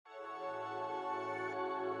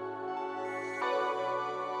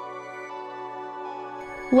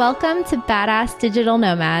Welcome to Badass Digital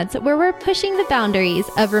Nomads, where we're pushing the boundaries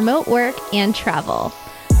of remote work and travel,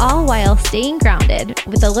 all while staying grounded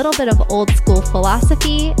with a little bit of old school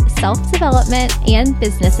philosophy, self-development, and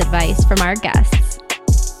business advice from our guests.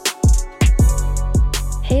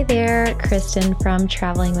 Hey there, Kristen from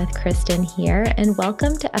Traveling with Kristen here, and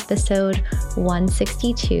welcome to episode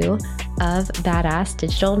 162 of Badass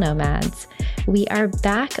Digital Nomads. We are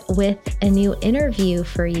back with a new interview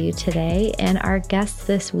for you today, and our guest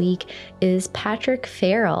this week is Patrick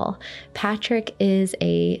Farrell. Patrick is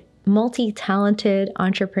a multi-talented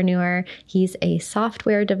entrepreneur. He's a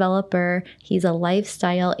software developer. He's a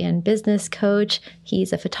lifestyle and business coach.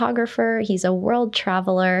 He's a photographer. He's a world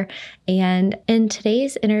traveler. And in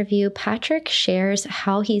today's interview, Patrick shares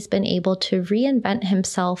how he's been able to reinvent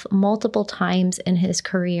himself multiple times in his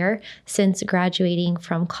career since graduating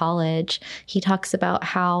from college. He talks about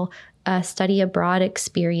how a study abroad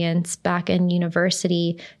experience back in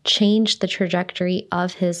university changed the trajectory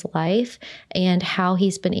of his life and how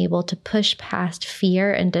he's been able to push past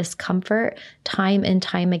fear and discomfort time and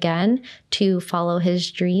time again to follow his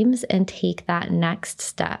dreams and take that next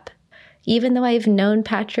step. Even though I've known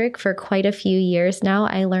Patrick for quite a few years now,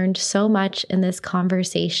 I learned so much in this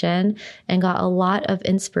conversation and got a lot of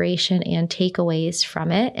inspiration and takeaways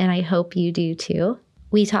from it, and I hope you do too.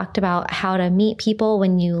 We talked about how to meet people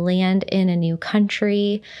when you land in a new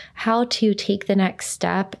country, how to take the next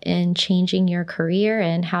step in changing your career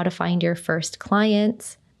and how to find your first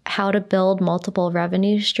clients, how to build multiple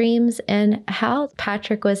revenue streams, and how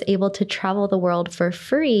Patrick was able to travel the world for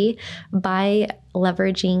free by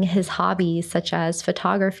leveraging his hobbies such as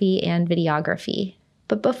photography and videography.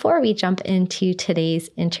 But before we jump into today's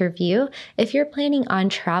interview, if you're planning on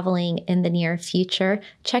traveling in the near future,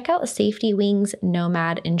 check out SafetyWings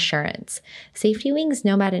Nomad Insurance. SafetyWings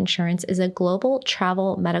Nomad Insurance is a global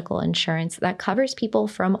travel medical insurance that covers people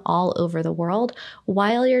from all over the world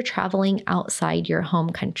while you're traveling outside your home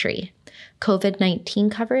country.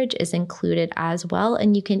 COVID-19 coverage is included as well,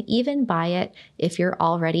 and you can even buy it if you're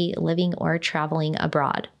already living or traveling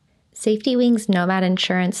abroad. SafetyWings Nomad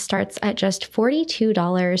Insurance starts at just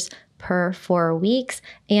 $42 per 4 weeks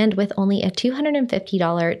and with only a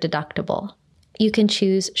 $250 deductible. You can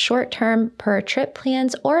choose short-term per trip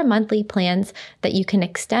plans or monthly plans that you can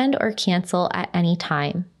extend or cancel at any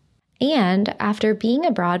time. And after being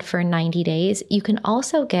abroad for 90 days, you can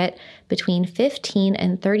also get between 15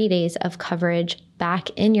 and 30 days of coverage back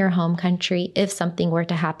in your home country if something were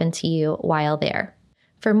to happen to you while there.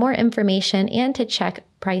 For more information and to check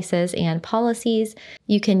prices and policies,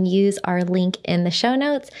 you can use our link in the show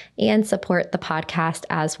notes and support the podcast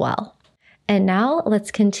as well. And now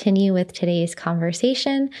let's continue with today's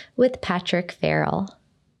conversation with Patrick Farrell.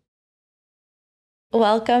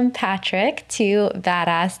 Welcome, Patrick, to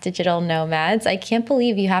Badass Digital Nomads. I can't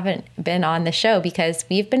believe you haven't been on the show because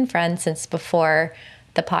we've been friends since before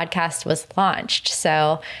the podcast was launched.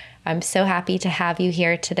 So I'm so happy to have you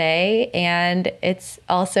here today. And it's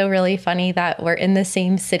also really funny that we're in the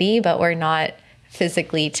same city, but we're not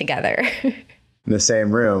physically together. In the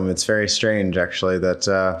same room. It's very strange, actually,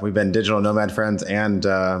 that we've been digital nomad friends and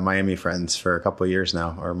Miami friends for a couple of years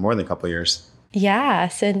now, or more than a couple of years. Yeah,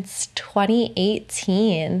 since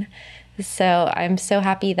 2018. So I'm so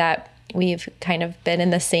happy that we've kind of been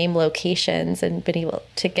in the same locations and been able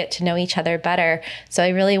to get to know each other better. So I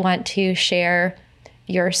really want to share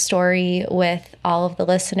your story with all of the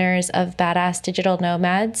listeners of Badass Digital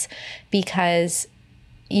Nomads because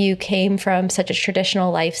you came from such a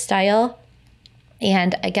traditional lifestyle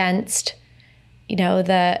and against,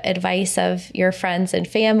 the advice of your friends and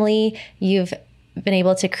family, you've been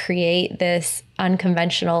able to create this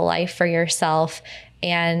unconventional life for yourself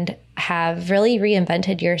and have really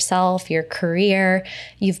reinvented yourself, your career.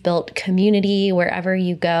 You've built community wherever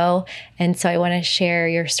you go. And so I want to share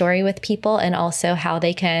your story with people and also how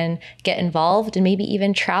they can get involved and maybe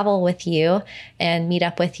even travel with you and meet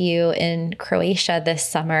up with you in Croatia this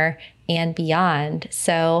summer and beyond.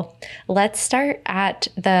 So let's start at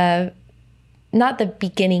not the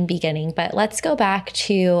beginning, but let's go back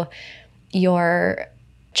to your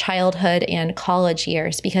childhood and college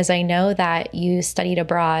years, because I know that you studied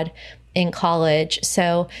abroad in college.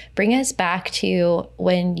 So bring us back to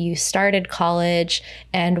when you started college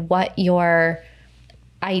and what your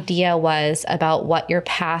idea was about what your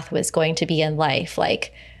path was going to be in life.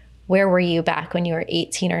 Like, where were you back when you were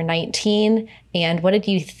 18 or 19? And what did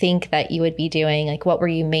you think that you would be doing? Like, what were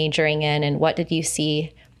you majoring in? And what did you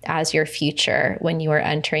see as your future when you were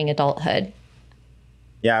entering adulthood?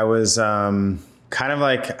 Yeah, I was kind of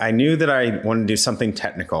like I knew that I wanted to do something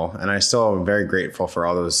technical, and I still am very grateful for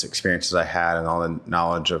all those experiences I had and all the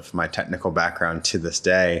knowledge of my technical background to this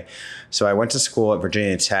day. So I went to school at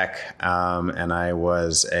Virginia Tech, and I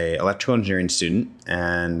was a electrical engineering student,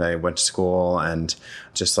 and I went to school and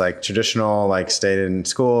just like traditional, like stayed in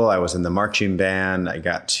school. I was in the marching band. I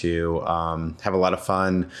got to have a lot of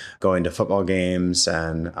fun going to football games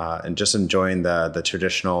and just enjoying the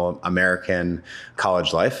traditional American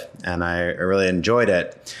college life. And I really enjoyed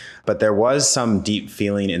it. But there was some deep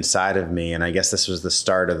feeling inside of me. And I guess this was the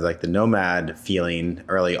start of like the nomad feeling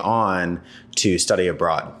early on to study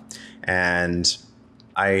abroad. And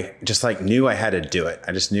I just like knew I had to do it.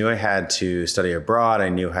 I just knew I had to study abroad. I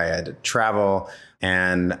knew I had to travel.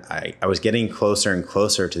 And I was getting closer and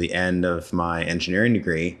closer to the end of my engineering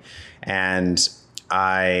degree. And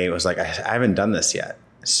I was like, I haven't done this yet.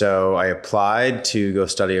 So I applied to go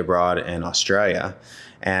study abroad in Australia.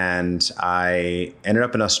 And I ended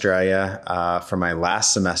up in Australia for my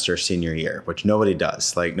last semester senior year, which nobody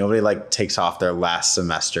does. Like nobody like takes off their last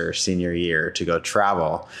semester senior year to go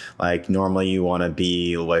travel. Like normally you want to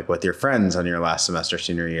be like with your friends on your last semester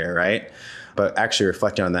senior year, right? But actually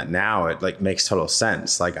reflecting on that now, it like makes total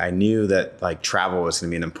sense. Like I knew that like travel was going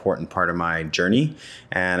to be an important part of my journey.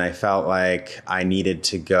 And I felt like I needed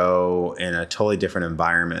to go in a totally different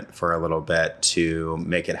environment for a little bit to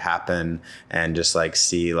make it happen and just like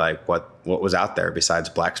see like what was out there besides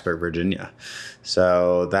Blacksburg, Virginia.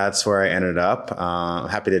 So that's where I ended up. I'm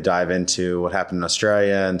happy to dive into what happened in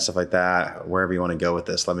Australia and stuff like that. Wherever you want to go with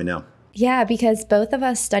this, let me know. Yeah, because both of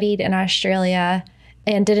us studied in Australia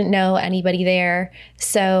and didn't know anybody there.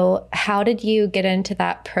 So how did you get into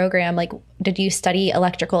that program? Like, did you study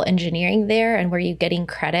electrical engineering there, and were you getting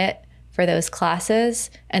credit for those classes?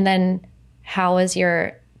 And then how was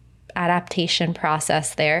your adaptation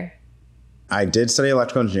process there? I did study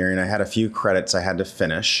electrical engineering. I had a few credits I had to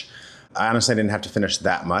finish. I honestly didn't have to finish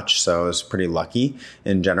that much, so I was pretty lucky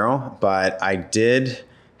in general. But I did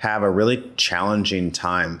have a really challenging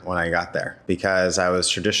time when I got there because I was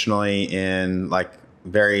traditionally in like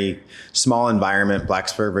very small environment,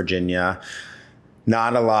 Blacksburg, Virginia.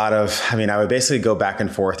 Not a lot of, I would basically go back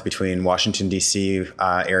and forth between Washington, D.C.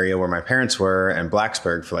 Area where my parents were and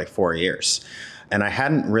Blacksburg for like 4 years. And I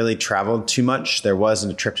hadn't really traveled too much. There was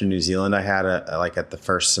a trip to New Zealand I had like at the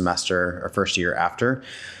first semester or first year after.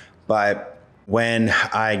 But when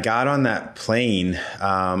I got on that plane,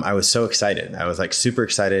 I was so excited. I was like super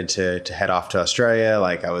excited to head off to Australia.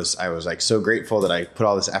 Like I was like so grateful that I put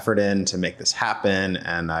all this effort in to make this happen.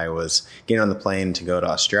 And I was getting on the plane to go to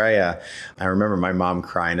Australia. I remember my mom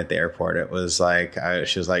crying at the airport. It was like,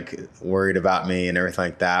 she was like worried about me and everything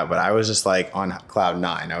like that. But I was just like on cloud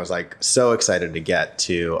nine. I was like so excited to get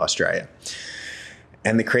to Australia.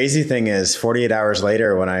 And the crazy thing is 48 hours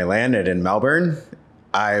later, when I landed in Melbourne,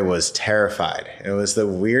 I was terrified. It was the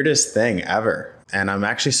weirdest thing ever. And I'm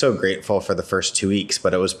actually so grateful for the first 2 weeks,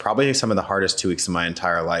 but it was probably some of the hardest 2 weeks of my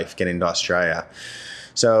entire life getting to Australia.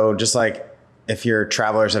 So just like if your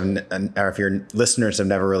travelers have, or if your listeners have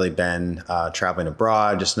never really been traveling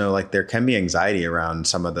abroad, just know like there can be anxiety around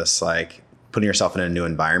some of this, like putting yourself in a new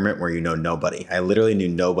environment where you know nobody. I literally knew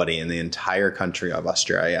nobody in the entire country of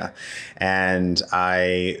Australia. And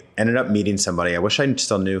I ended up meeting somebody. I wish I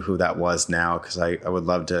still knew who that was now because I would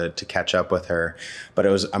love to catch up with her. But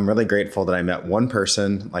I'm really grateful that I met one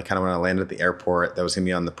person, like kind of when I landed at the airport, that was going to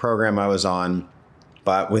be on the program I was on.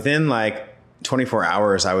 But within like 24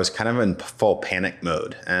 hours, I was kind of in full panic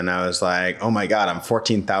mode. And I was like, oh my God, I'm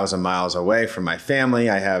 14,000 miles away from my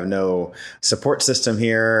family. I have no support system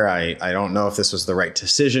here. I don't know if this was the right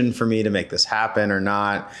decision for me to make this happen or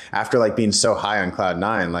not. After like being so high on cloud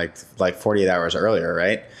nine, like 48 hours earlier,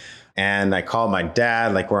 right? And I called my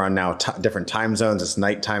dad, like we're on now different time zones. It's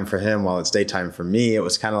nighttime for him while it's daytime for me. It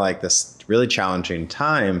was kind of like this really challenging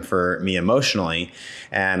time for me emotionally.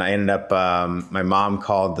 And I ended up, my mom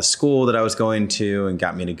called the school that I was going to and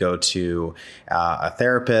got me to go to a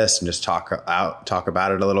therapist and just talk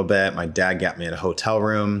about it a little bit. My dad got me in a hotel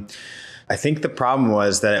room. I think the problem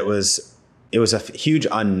was that it was a huge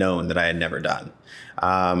unknown that I had never done.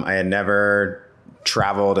 I had never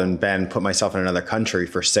traveled and put myself in another country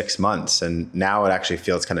for 6 months. And now it actually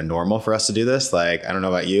feels kind of normal for us to do this. Like, I don't know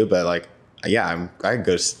about you, but like, yeah, I could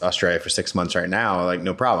go to Australia for 6 months right now, like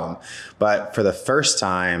no problem. But for the first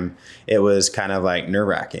time, it was kind of like nerve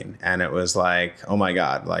wracking. And it was like, oh my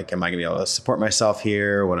God, like, am I gonna be able to support myself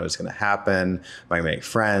here? When it was gonna happen? Am I gonna make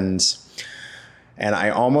friends? And I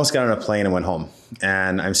almost got on a plane and went home.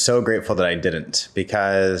 And I'm so grateful that I didn't,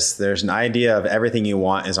 because there's an idea of everything you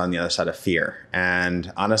want is on the other side of fear.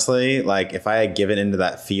 And honestly, like if I had given into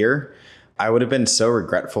that fear, I would have been so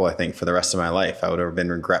regretful, I think, for the rest of my life. I would have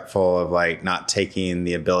been regretful of like not taking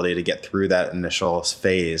the ability to get through that initial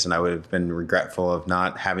phase. And I would have been regretful of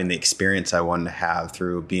not having the experience I wanted to have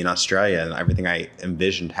through being in Australia and everything I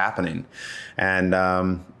envisioned happening. And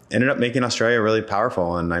ended up making Australia really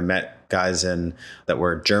powerful. And I met guys that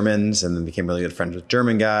were Germans and then became really good friends with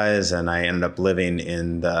German guys. And I ended up living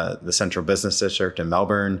in the central business district in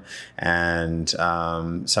Melbourne. And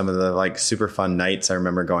some of the like super fun nights, I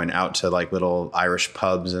remember going out to like little Irish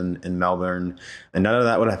pubs in Melbourne. And none of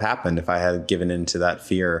that would have happened if I had given into that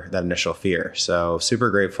fear, that initial fear. So super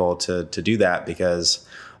grateful to do that because,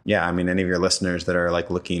 yeah, I mean, any of your listeners that are like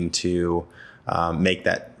looking to make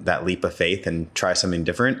that leap of faith and try something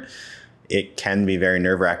different, it can be very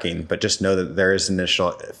nerve-wracking, but just know that there is an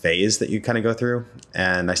initial phase that you kind of go through.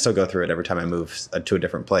 And I still go through it every time I move to a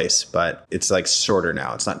different place, but it's like shorter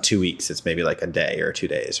now. It's not 2 weeks. It's maybe like a day or 2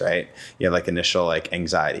 days, right? You have like initial like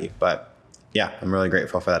anxiety, but yeah, I'm really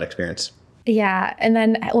grateful for that experience. Yeah. And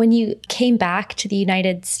then when you came back to the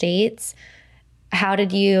United States, how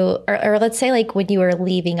did you, or let's say like when you were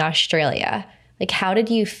leaving Australia, like how did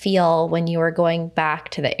you feel when you were going back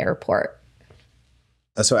to the airport?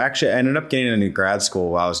 So actually, I ended up getting a new grad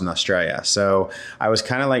school while I was in Australia. So I was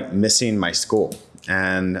kind of like missing my school.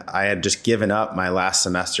 And I had just given up my last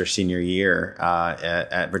semester senior year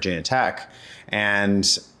at Virginia Tech. And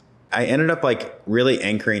I ended up like really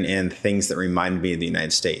anchoring in things that reminded me of the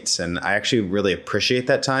United States. And I actually really appreciate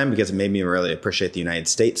that time because it made me really appreciate the United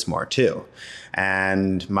States more too.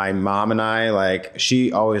 And my mom and I, like,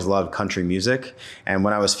 she always loved country music. And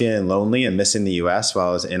when I was feeling lonely and missing the US while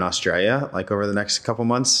I was in Australia, like over the next couple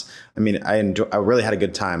months, I mean, I really had a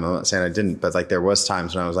good time. I'm not saying I didn't, but like there was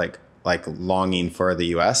times when I was like longing for the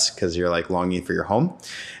US because you're like longing for your home.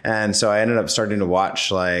 And so I ended up starting to watch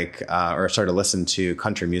or started to listen to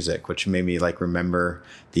country music, which made me like remember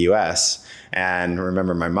the US and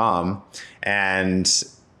remember my mom. And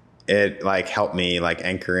it like helped me like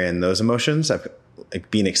anchor in those emotions of like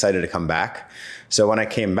being excited to come back. So when I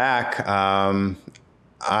came back,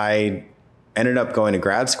 I ended up going to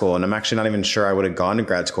grad school, and I'm actually not even sure I would have gone to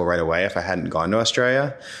grad school right away if I hadn't gone to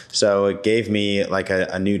Australia. So it gave me like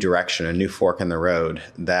a new direction, a new fork in the road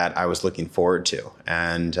that I was looking forward to,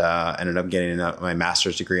 and ended up getting my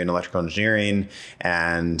master's degree in electrical engineering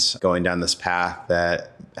and going down this path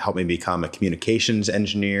that helped me become a communications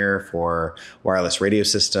engineer for wireless radio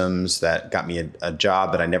systems that got me a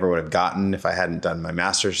job that I never would have gotten if I hadn't done my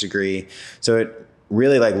master's degree. So it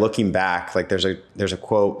really, like, looking back, like there's a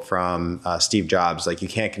quote from Steve Jobs, like, you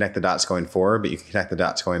can't connect the dots going forward, but you can connect the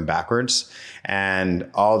dots going backwards. And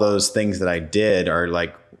all those things that I did are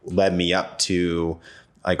like led me up to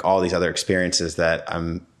like all these other experiences that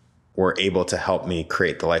were able to help me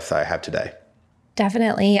create the life that I have today.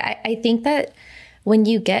 Definitely. I think that when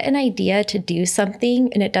you get an idea to do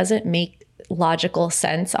something and it doesn't make logical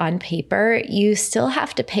sense on paper, you still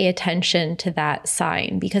have to pay attention to that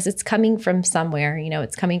sign because it's coming from somewhere. You know,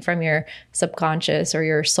 it's coming from your subconscious or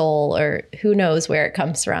your soul or who knows where it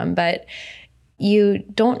comes from. But you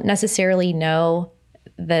don't necessarily know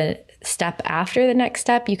the step after the next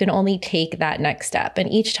step. You can only take that next step.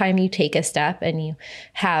 And each time you take a step and you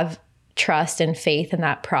have trust and faith in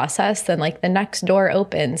that process, then like the next door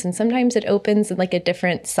opens, and sometimes it opens in like a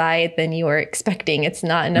different side than you were expecting. It's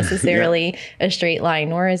not necessarily a straight line,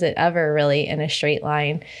 nor is it ever really in a straight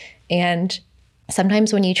line. And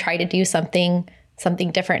sometimes when you try to do something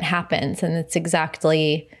different happens, and it's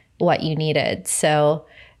exactly what you needed. So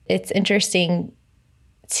it's interesting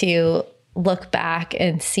to look back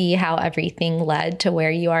and see how everything led to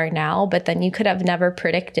where you are now, but then you could have never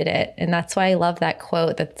predicted it. And that's why I love that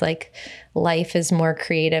quote that's like, life is more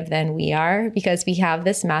creative than we are, because we have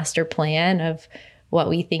this master plan of what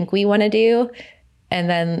we think we want to do. And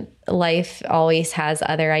then life always has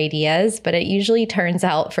other ideas, but it usually turns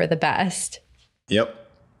out for the best. Yep.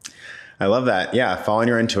 I love that. Yeah. Following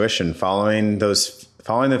your intuition, following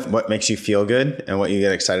what makes you feel good and what you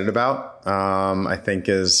get excited about, I think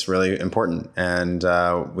is really important. And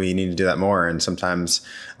we need to do that more. And sometimes,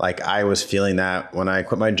 like, I was feeling that when I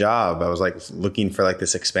quit my job, I was like looking for like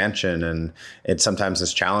this expansion, and it sometimes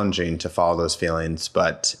is challenging to follow those feelings,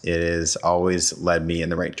 but it has always led me in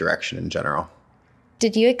the right direction in general.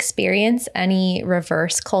 Did you experience any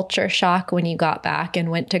reverse culture shock when you got back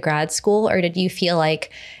and went to grad school? Or did you feel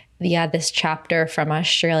like, yeah, this chapter from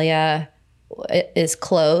Australia is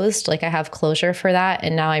closed, like I have closure for that,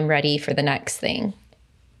 and now I'm ready for the next thing?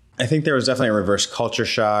 I think there was definitely a reverse culture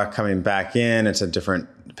shock coming back in. It's a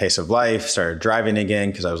different pace of life. Started driving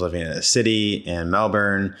again because I was living in a city in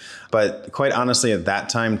Melbourne. But quite honestly, at that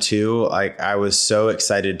time too, like, I was so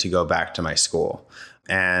excited to go back to my school.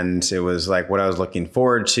 And it was like what I was looking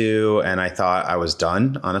forward to. And I thought I was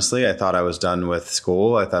done. Honestly, I thought I was done with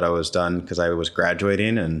school. I thought I was done because I was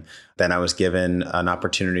graduating. And then I was given an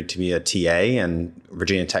opportunity to be a TA, and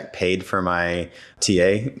Virginia Tech paid for my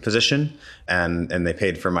TA position, and they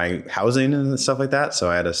paid for my housing and stuff like that. So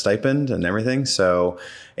I had a stipend and everything. So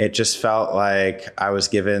it just felt like I was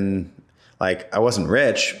given, like, I wasn't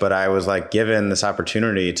rich, but I was like given this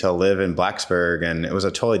opportunity to live in Blacksburg, and it was a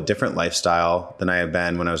totally different lifestyle than I had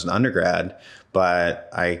been when I was an undergrad. But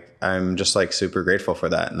I'm just like super grateful for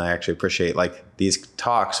that. And I actually appreciate like these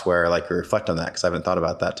talks where like we reflect on that, because I haven't thought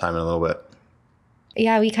about that time in a little bit.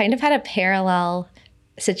 Yeah, we kind of had a parallel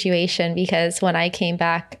situation, because when I came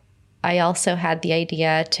back, I also had the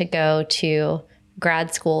idea to go to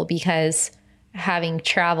grad school, because having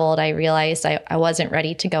traveled, I realized I wasn't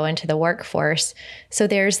ready to go into the workforce. So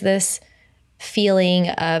there's this feeling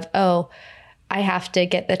of, oh, I have to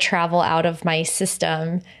get the travel out of my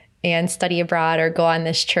system and study abroad or go on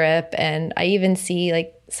this trip. And I even see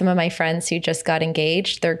like some of my friends who just got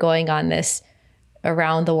engaged, they're going on this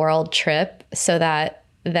around the world trip so that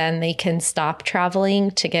then they can stop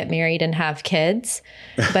traveling to get married and have kids.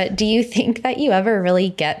 But do you think that you ever really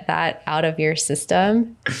get that out of your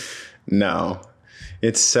system? No,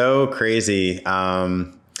 it's so crazy. I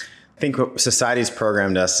think society's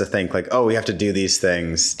programmed us to think like, oh, we have to do these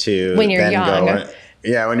thwhat to when you're young.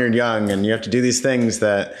 Yeah, when you're young, and you have to do these things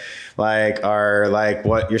that like are like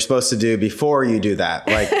what you're supposed to do before you do that.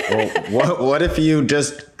 Like, well, what if you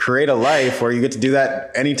just create a life where you get to do that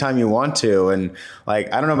anytime you want to? And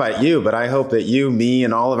like, I don't know about you, but I hope that you, me,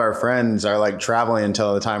 and all of our friends are like traveling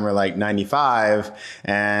until the time we're like 95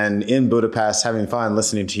 and in Budapest having fun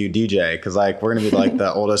listening to you DJ. Cause like, we're going to be like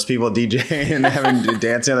the oldest people DJing and having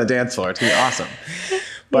dancing on the dance floor. It's going to be awesome.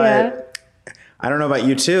 But yeah. I don't know about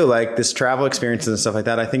you too, like this travel experiences and stuff like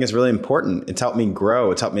that, I think is really important. It's helped me grow.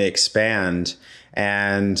 It's helped me expand.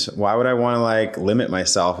 And why would I want to like limit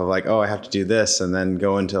myself of like, oh, I have to do this and then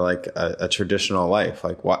go into like a traditional life?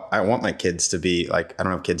 Like what I want my kids to be like, I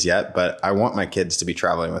don't have kids yet, but I want my kids to be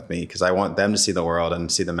traveling with me because I want them to see the world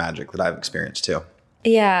and see the magic that I've experienced too.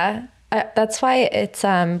 Yeah. That's why it's,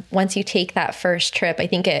 once you take that first trip, I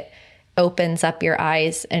think it opens up your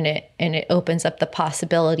eyes and it opens up the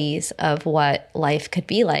possibilities of what life could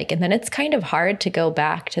be like. And then it's kind of hard to go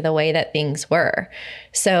back to the way that things were.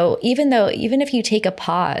 So even if you take a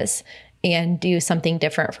pause and do something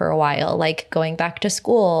different for a while, like going back to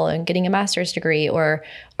school and getting a master's degree or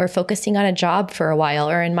focusing on a job for a while,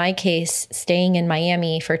 or in my case, staying in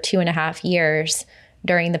Miami for 2.5 years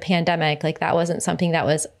during the pandemic, like that wasn't something that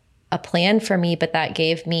was a plan for me, but that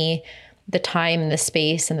gave me the time and the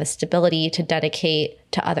space and the stability to dedicate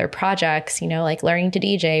to other projects, like learning to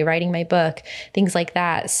DJ, writing my book, things like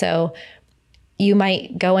that. So you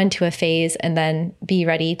might go into a phase and then be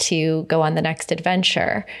ready to go on the next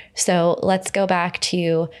adventure. So let's go back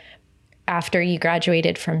to after you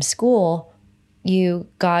graduated from school, you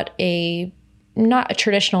got not a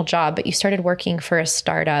traditional job, but you started working for a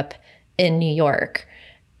startup in New York.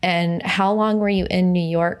 And how long were you in New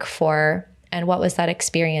York for? And what was that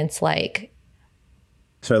experience like?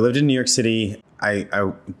 So I lived in New York City. I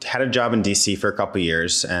had a job in DC for a couple of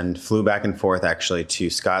years and flew back and forth actually to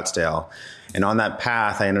Scottsdale. And on that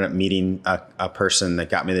path, I ended up meeting a person that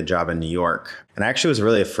got me the job in New York. And I actually was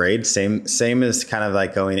really afraid. Same as kind of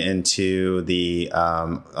like going into the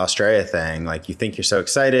Australia thing. Like you think you're so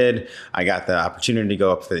excited. I got the opportunity to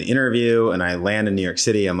go up for the interview and I land in New York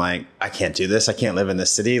City. I'm like, I can't do this. I can't live in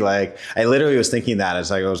this city. Like I literally was thinking that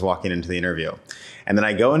as I was walking into the interview. And then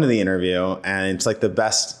I go into the interview and it's like the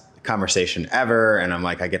best conversation ever. And I'm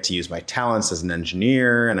like, I get to use my talents as an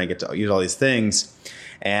engineer and I get to use all these things.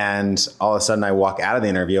 And all of a sudden I walk out of the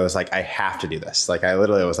interview. I was like, I have to do this. Like I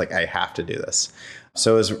literally was like, I have to do this.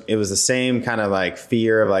 So it was the same kind of like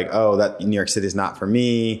fear of like, oh, that New York City is not for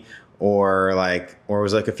me. Or it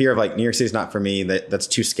was like a fear of like, New York City is not for me. That's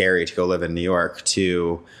too scary to go live in New York,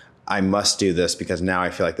 to I must do this because now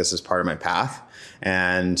I feel like this is part of my path.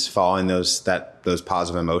 And following those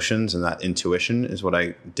positive emotions and that intuition is what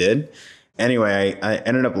I did. Anyway, I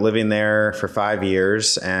ended up living there for 5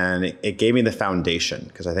 years and it gave me the foundation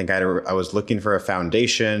because I think I was looking for a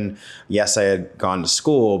foundation. Yes, I had gone to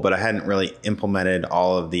school, but I hadn't really implemented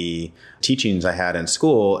all of the teachings I had in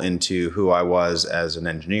school into who I was as an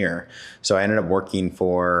engineer. So I ended up working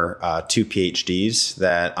for 2 PhDs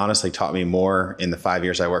that honestly taught me more in the 5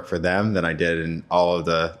 years I worked for them than I did in all of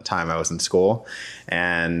the time I was in school.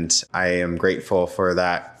 And I am grateful for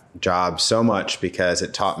that job so much because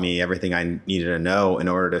it taught me everything I needed to know in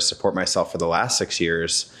order to support myself for the last 6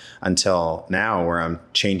 years until now, where I'm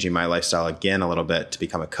changing my lifestyle again a little bit to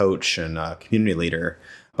become a coach and a community leader.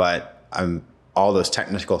 But all those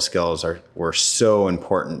technical skills were so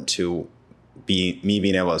important to me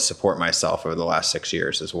being able to support myself over the last 6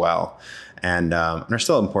 years as well. And they're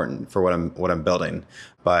still important for what I'm building,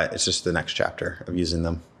 but it's just the next chapter of using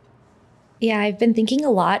them. Yeah, I've been thinking a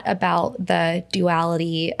lot about the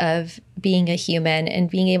duality of being a human and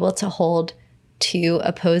being able to hold two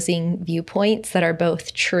opposing viewpoints that are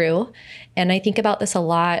both true. And I think about this a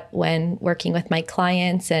lot when working with my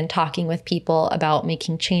clients and talking with people about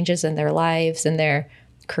making changes in their lives and their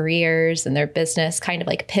careers and their business, kind of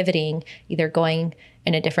like pivoting, either going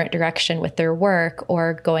in a different direction with their work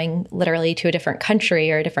or going literally to a different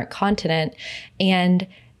country or a different continent. And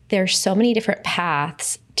there's so many different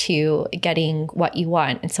paths to getting what you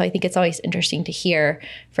want. And so I think it's always interesting to hear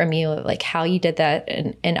from you, like how you did that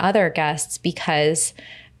and other guests, because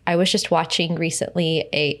I was just watching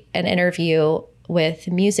recently an interview with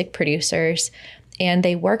music producers, and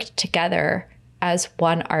they worked together as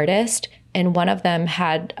one artist. And one of them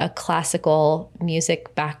had a classical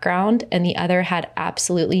music background and the other had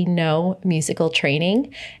absolutely no musical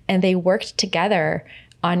training. And they worked together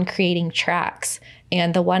on creating tracks.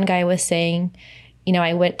 And the one guy was saying,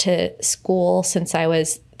 I went to school since I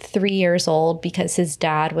was 3 years old because his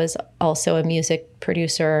dad was also a music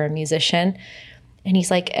producer or a musician. And he's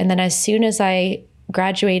like, and then as soon as I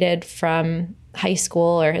graduated from high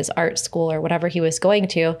school or his art school or whatever he was going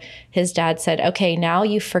to, his dad said, okay, now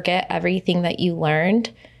you forget everything that you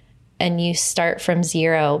learned and you start from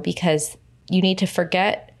zero, because you need to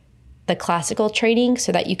forget the classical training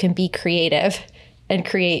so that you can be creative and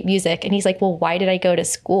create music. And he's like, well, why did I go to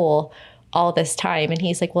school all this time? And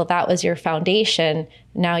he's like, well, that was your foundation.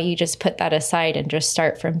 Now you just put that aside and just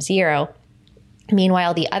start from zero.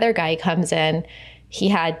 Meanwhile, the other guy comes in, he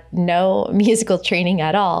had no musical training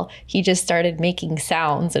at all. He just started making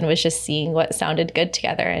sounds and was just seeing what sounded good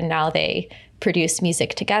together. And now they produce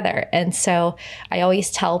music together. And so I always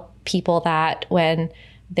tell people that when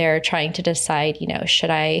they're trying to decide, should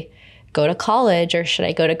I go to college or should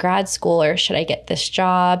I go to grad school or should I get this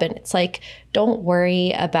job? And it's like, don't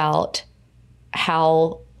worry about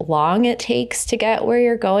how long it takes to get where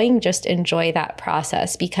you're going. Just enjoy that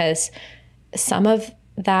process, because some of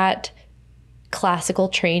that classical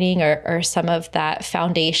training or some of that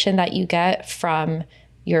foundation that you get from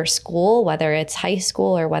your school, whether it's high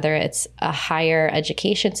school or whether it's a higher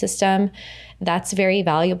education system, that's very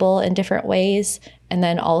valuable in different ways. And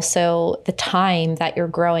then also the time that you're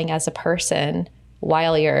growing as a person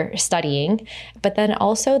while you're studying, but then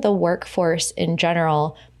also the workforce in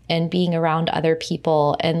general and being around other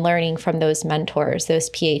people and learning from those mentors, those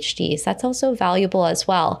PhDs, that's also valuable as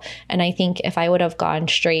well. And I think if I would have gone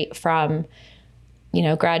straight from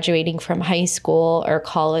graduating from high school or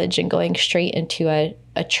college and going straight into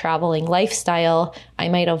a traveling lifestyle, I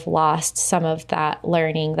might have lost some of that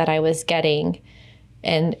learning that I was getting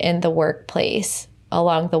in the workplace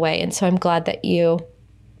along the way. And so I'm glad that you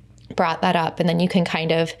brought that up. And then you can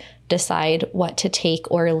kind of decide what to take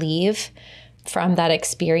or leave from that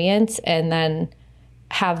experience and then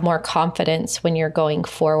have more confidence when you're going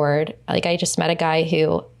forward. Like I just met a guy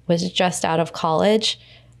who was just out of college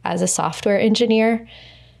as a software engineer,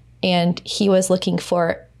 and he was looking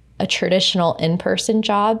for a traditional in-person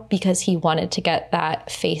job because he wanted to get that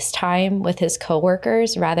FaceTime with his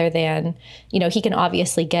coworkers rather than, he can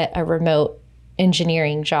obviously get a remote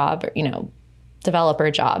engineering job or, developer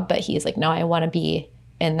job, but he's like, no, I want to be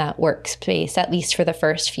in that workspace, at least for the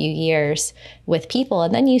first few years with people.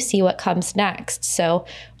 And then you see what comes next. So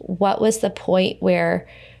what was the point where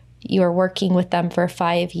you were working with them for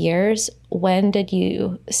 5 years? When did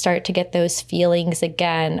you start to get those feelings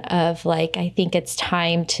again of like, I think it's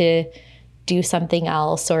time to do something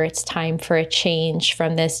else, or it's time for a change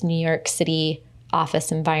from this New York City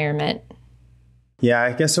office environment? Yeah,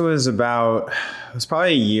 I guess it was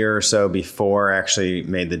probably a year or so before I actually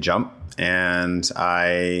made the jump. And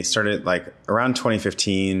I started like around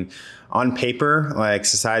 2015. On paper, like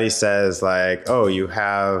society says like, oh, you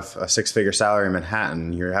have a 6-figure salary in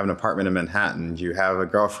Manhattan, you have an apartment in Manhattan, you have a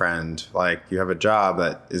girlfriend, like you have a job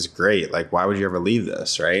that is great. Like, why would you ever leave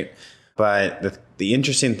this, right? But the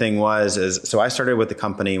interesting thing so I started with the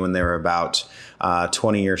company when they were about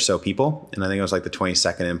 20 or so people. And I think it was like the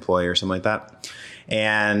 22nd employee or something like that.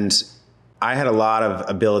 And I had a lot of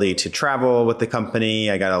ability to travel with the company.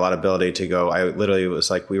 I got a lot of ability to go. I literally was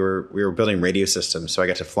like, we were building radio systems. So I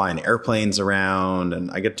got to fly in airplanes around and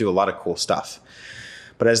I get to do a lot of cool stuff.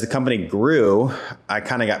 But as the company grew, I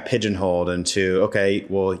kind of got pigeonholed into, okay,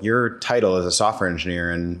 well, your title is a software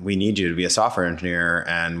engineer and we need you to be a software engineer.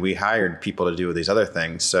 And we hired people to do these other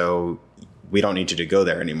things. So we don't need you to go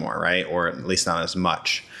there anymore, right? Or at least not as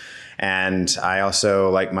much. And I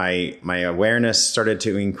also like my awareness started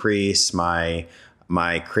to increase, my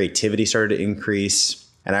creativity started to increase.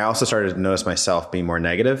 And I also started to notice myself being more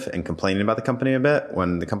negative and complaining about the company a bit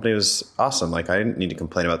when the company was awesome. Like I didn't need to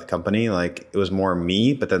complain about the company. Like it was more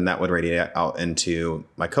me, but then that would radiate out into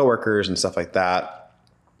my coworkers and stuff like that.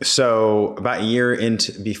 So about a year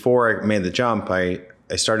before I made the jump, I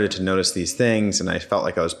started to notice these things and I felt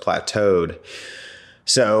like I was plateaued.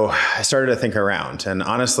 So I started to think around, and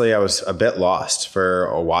honestly, I was a bit lost for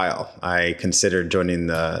a while. I considered joining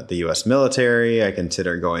the US military. I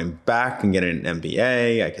considered going back and getting an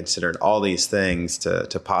MBA. I considered all these things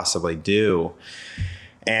to possibly do.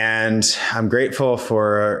 And I'm grateful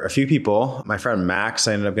for a few people. My friend Max,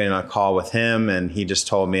 I ended up getting on a call with him, and he just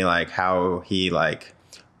told me like how he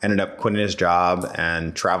ended up quitting his job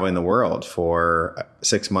and traveling the world for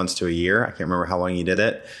 6 months to a year. I can't remember how long he did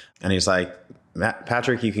it. And he's like,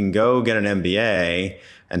 Patrick, you can go get an MBA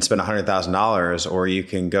and spend $100,000, or you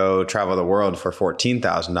can go travel the world for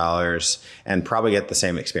 $14,000 and probably get the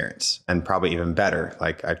same experience and probably even better.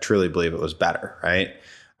 Like I truly believe it was better, right?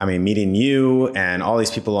 I mean, meeting you and all these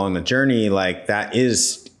people along the journey, like that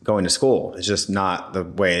is going to school. It's just not the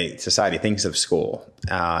way society thinks of school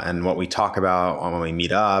and what we talk about when we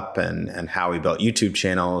meet up and how we built YouTube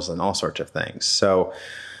channels and all sorts of things. So,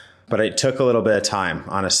 but it took a little bit of time,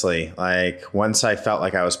 honestly. Like once I felt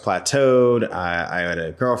like I was plateaued, I had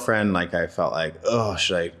a girlfriend, like I felt like, oh,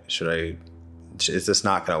 is this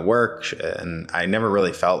not going to work? And I never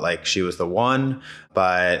really felt like she was the one,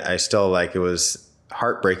 but I still like, it was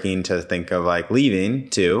heartbreaking to think of like leaving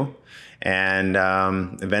too. And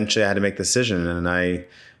eventually I had to make the decision, and I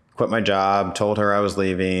quit my job, told her I was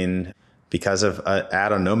leaving because of an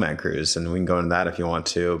ad on Nomad Cruise. And we can go into that if you want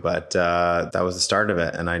to, but that was the start of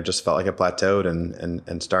it. And I just felt like I plateaued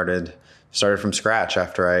and started from scratch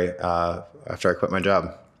after I quit my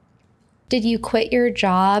job. Did you quit your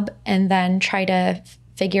job and then try to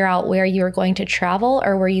figure out where you were going to travel,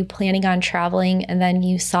 or were you planning on traveling and then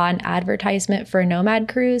you saw an advertisement for Nomad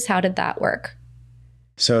Cruise? How did that work?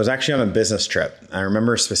 So I was actually on a business trip. I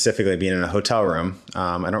remember specifically being in a hotel room.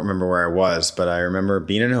 I don't remember where I was, but I remember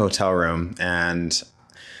being in a hotel room. And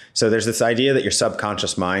so there's this idea that your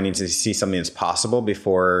subconscious mind needs to see something that's possible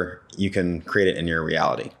before you can create it in your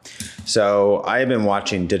reality. So I had been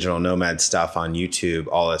watching digital nomad stuff on YouTube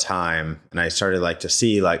all the time. And I started to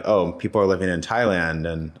see oh, people are living in Thailand,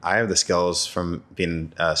 and I have the skills from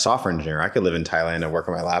being a software engineer. I could live in Thailand and work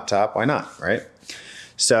on my laptop. Why not? Right?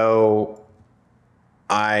 So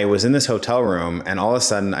I was in this hotel room, and all of a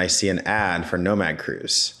sudden I see an ad for Nomad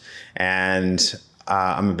Cruise. And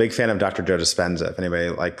I'm a big fan of Dr. Joe Dispenza. If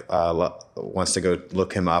anybody wants to go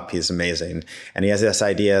look him up, he's amazing. And he has this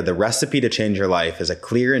idea: the recipe to change your life is a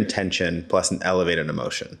clear intention plus an elevated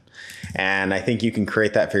emotion. And I think you can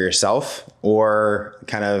create that for yourself, or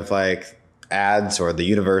kind of like ads or the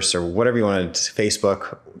universe or whatever you want to,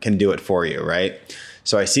 Facebook can do it for you, right?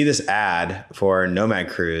 So I see this ad for Nomad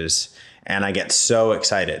Cruise, and I get so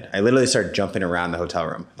excited. I literally start jumping around the hotel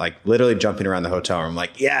room, like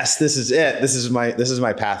yes, this is it. This is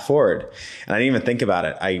my path forward. And I didn't even think about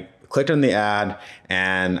it. I clicked on the ad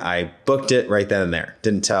and I booked it right then and there.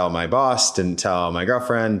 Didn't tell my boss, didn't tell my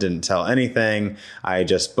girlfriend, didn't tell anything. I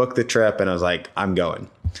just booked the trip and I was like, I'm going.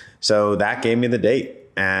 So that gave me the date.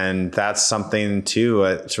 And that's something too,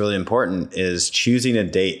 it's really important, is choosing a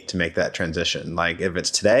date to make that transition. Like if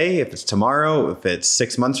it's today, if it's tomorrow, if it's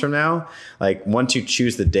 6 months from now, like once you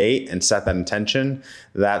choose the date and set that intention,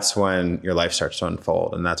 that's when your life starts to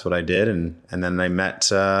unfold. And that's what I did. And then I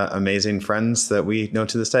met amazing friends that we know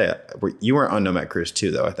to this day. You weren't on Nomad Cruise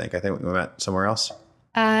too, though, I think we met somewhere else.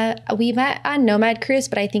 We met on Nomad Cruise,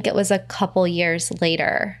 but I think it was a couple years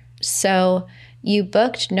later. So you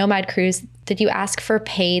booked Nomad Cruise. Did you ask for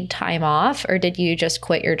paid time off, or did you just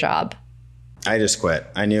quit your job? I just quit.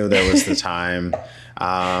 I knew there was the time.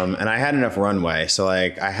 And I had enough runway. So I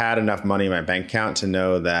had enough money in my bank account to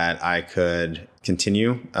know that I could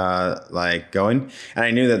continue going. And I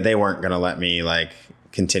knew that they weren't going to let me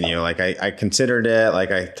continue. I considered it.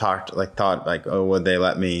 I thought oh, would they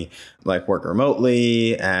let me work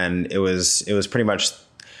remotely? And it was pretty much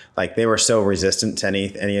they were so resistant to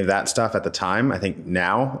any of that stuff at the time. I think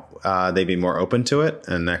now they'd be more open to it.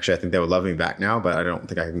 And actually, I think they would love me back now, but I don't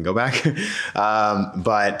think I can go back.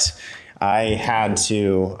 But I had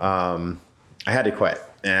to quit.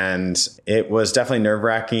 And it was definitely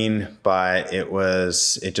nerve-wracking, but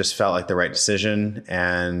it just felt like the right decision.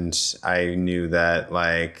 And I knew that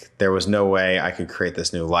like there was no way I could create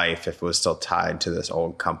this new life if it was still tied to this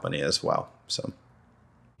old company as well. So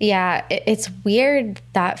yeah, it's weird,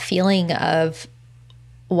 that feeling of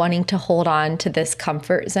wanting to hold on to this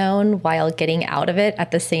comfort zone while getting out of it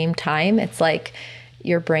at the same time. It's like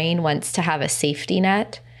your brain wants to have a safety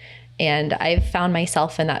net. And I've found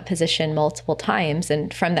myself in that position multiple times.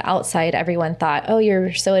 And from the outside, everyone thought, oh,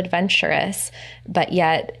 you're so adventurous. But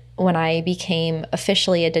yet, when I became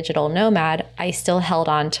officially a digital nomad, I still held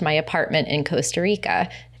on to my apartment in Costa Rica,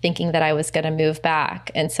 thinking that I was going to move back.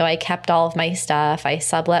 And so I kept all of my stuff. I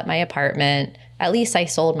sublet my apartment. At least I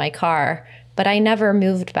sold my car. But I never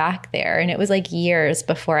moved back there. And it was like years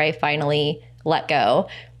before I finally let go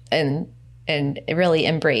and really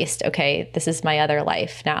embraced, okay, this is my other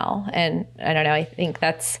life now. And I don't know, I think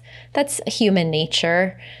that's human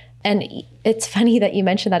nature. And it's funny that you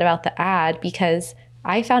mentioned that about the ad, because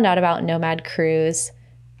I found out about Nomad Cruise.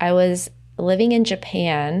 I was living in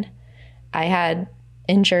Japan. I had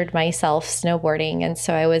injured myself snowboarding. And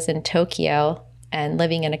so I was in Tokyo and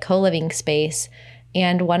living in a co-living space.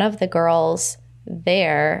 And one of the girls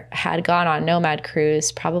there had gone on Nomad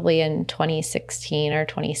Cruise probably in 2016 or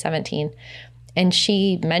 2017. And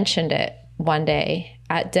she mentioned it one day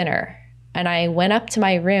at dinner. And I went up to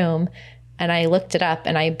my room and I looked it up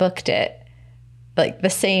and I booked it like the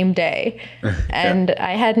same day. And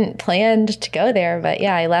I hadn't planned to go there, but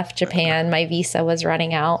yeah, I left Japan. My visa was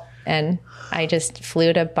running out and I just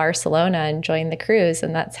flew to Barcelona and joined the cruise,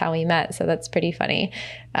 and that's how we met. So that's pretty funny.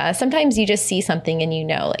 Sometimes you just see something and you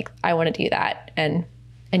know, like, I want to do that, and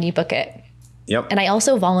you book it. Yep. And I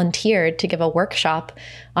also volunteered to give a workshop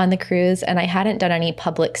on the cruise, and I hadn't done any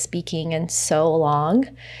public speaking in so long.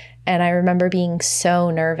 And I remember being so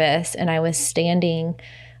nervous, and I was standing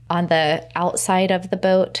on the outside of the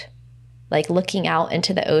boat, like looking out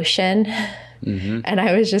into the ocean. Mm-hmm. And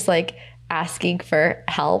I was just like asking for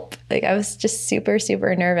help. Like I was just super,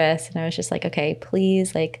 super nervous. And I was just like, okay,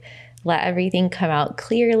 please, like, let everything come out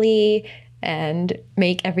clearly and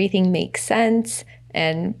make everything make sense.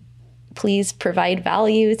 And please provide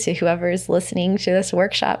value to whoever's listening to this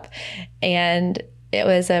workshop. And it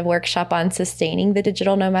was a workshop on sustaining the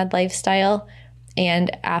digital nomad lifestyle. And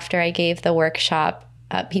after I gave the workshop,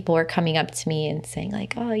 people were coming up to me and saying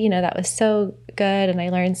like, oh, you know, that was so good. And I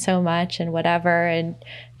learned so much and whatever. And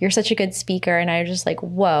you're such a good speaker. And I was just like,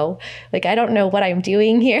 whoa, like, I don't know what I'm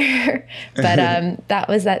doing here. But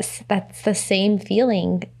that's the same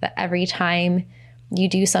feeling that every time you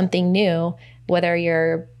do something new, whether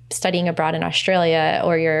you're studying abroad in Australia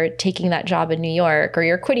or you're taking that job in New York or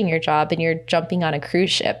you're quitting your job and you're jumping on a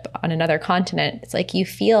cruise ship on another continent, it's like you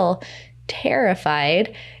feel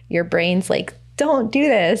terrified. Your brain's like, don't do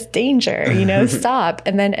this, danger, you know, stop.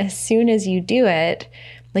 And then as soon as you do it,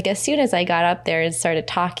 like as soon as I got up there and started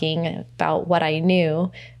talking about what I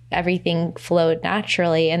knew, everything flowed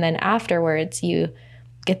naturally. And then afterwards, you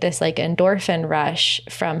get this like endorphin rush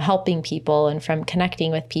from helping people and from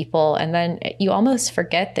connecting with people. And then you almost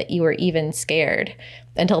forget that you were even scared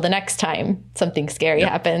until the next time something scary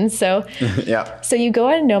happens. So, so you go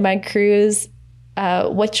on Nomad Cruise.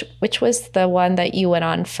 Which was the one that you went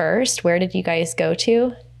on first? Where did you guys go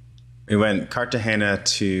to? We went Cartagena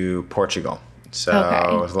to Portugal. So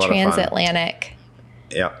it was a lot of fun. Transatlantic.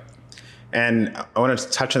 Yep. And I want to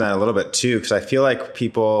touch on that a little bit too, because I feel like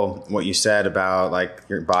people, what you said about like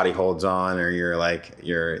your body holds on, or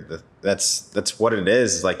that's what it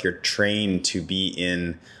is. Like you're trained to be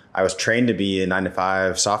in. I was trained to be a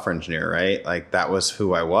 9-to-5 software engineer, right? Like that was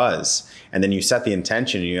who I was. And then you set the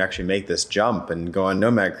intention and you actually make this jump and go on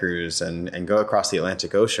Nomad Cruise and go across the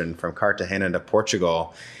Atlantic Ocean from Cartagena to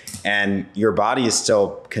Portugal. And your body is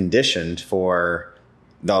still conditioned for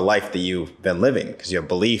the life that you've been living because you have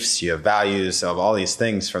beliefs, you have values of all these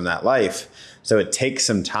things from that life. So it takes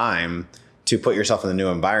some time to put yourself in the new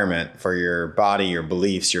environment for your body, your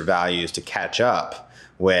beliefs, your values to catch up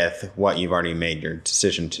with what you've already made your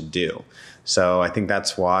decision to do. So I think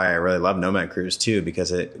that's why I really love Nomad Cruise too,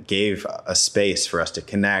 because it gave a space for us to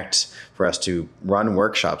connect, for us to run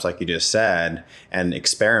workshops, like you just said, and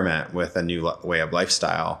experiment with a new way of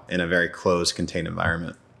lifestyle in a very closed, contained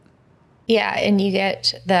environment. Yeah, and you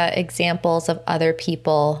get the examples of other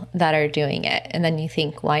people that are doing it. And then you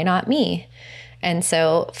think, why not me? And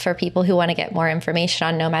so for people who want to get more information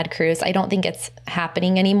on Nomad Cruise, I don't think it's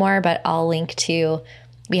happening anymore, but I'll link to,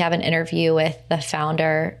 we have an interview with the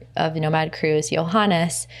founder of Nomad Cruise,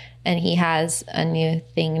 Johannes, and he has a new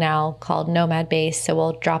thing now called Nomad Base. So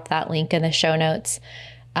we'll drop that link in the show notes.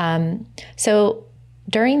 So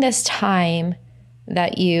during this time,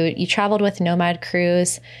 that you traveled with Nomad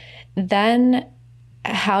Cruise. Then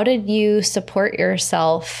how did you support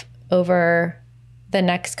yourself over the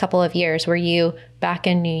next couple of years? Were you back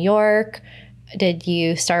in New York? Did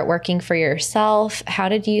you start working for yourself? How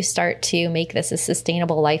did you start to make this a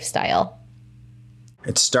sustainable lifestyle?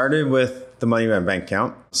 It started with the money in my bank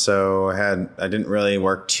account. So I didn't really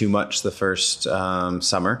work too much the first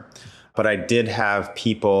summer, but I did have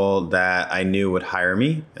people that I knew would hire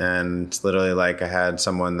me. And literally, like, I had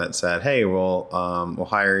someone that said, "Hey, we'll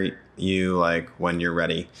hire you like when you're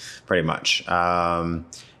ready," pretty much.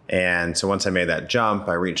 And so once I made that jump,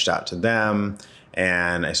 I reached out to them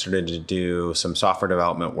and I started to do some software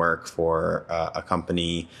development work for a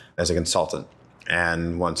company as a consultant.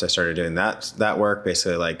 And once I started doing that work,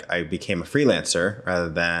 basically, like, I became a freelancer rather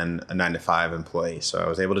than a 9-to-5 employee. So I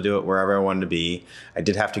was able to do it wherever I wanted to be. I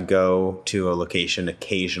did have to go to a location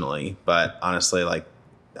occasionally, but honestly, like,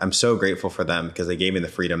 I'm so grateful for them because they gave me the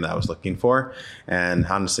freedom that I was looking for, and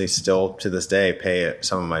honestly still to this day pay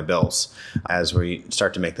some of my bills. As we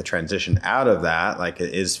start to make the transition out of that, like,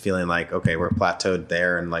 it is feeling like, okay, we're plateaued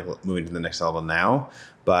there and like moving to the next level now,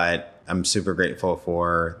 but I'm super grateful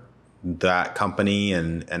for that company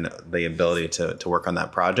and the ability to work on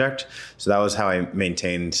that project. So that was how I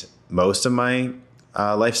maintained most of my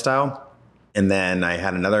lifestyle. And then I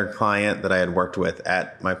had another client that I had worked with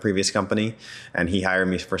at my previous company, and he hired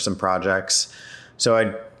me for some projects. So I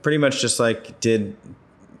pretty much just like did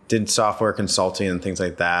software consulting and things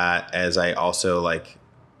like that, as I also like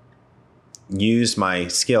used my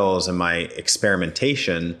skills and my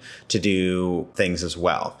experimentation to do things as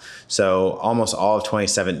well. So almost all of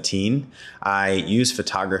 2017, I used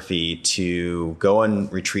photography to go on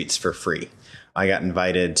retreats for free. I got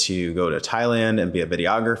invited to go to Thailand and be a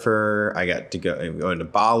videographer. I got to go into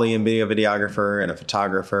Bali and be a videographer and a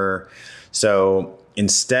photographer. So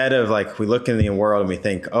instead of like, we look in the world and we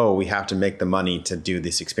think, oh, we have to make the money to do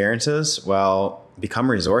these experiences. Well, become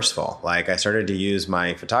resourceful. Like, I started to use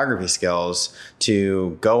my photography skills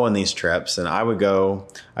to go on these trips, and I would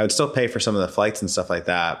still pay for some of the flights and stuff like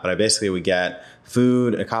that. But I basically would get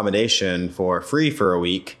food and accommodation for free for a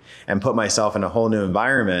week and put myself in a whole new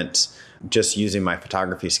environment just using my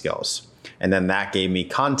photography skills. And then that gave me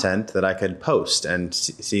content that I could post and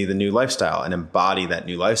see the new lifestyle and embody that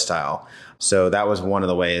new lifestyle. So that was one of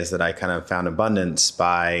the ways that I kind of found abundance,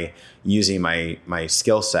 by using my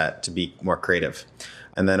skill set to be more creative.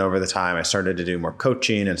 And then over the time, I started to do more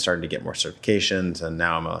coaching and started to get more certifications. And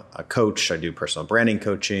now I'm a coach. I do personal branding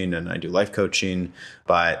coaching and I do life coaching.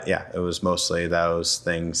 But yeah, it was mostly those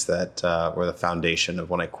things that were the foundation of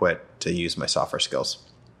when I quit to use my software skills.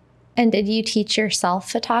 And did you teach yourself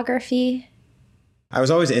photography? I was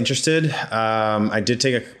always interested. I did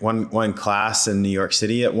take one class in New York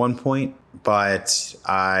City at one point, but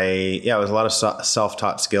it was a lot of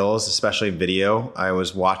self-taught skills, especially video. I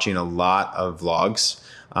was watching a lot of vlogs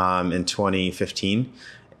in 2015.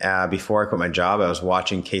 Before I quit my job, I was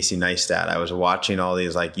watching Casey Neistat. I was watching all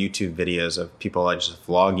these like YouTube videos of people like just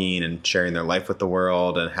vlogging and sharing their life with the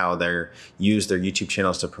world and how they use their YouTube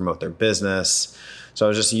channels to promote their business. So I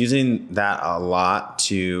was just using that a lot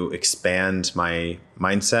to expand my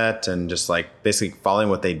mindset and just like basically following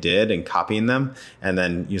what they did and copying them and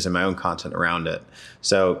then using my own content around it.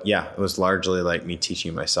 So yeah, it was largely like me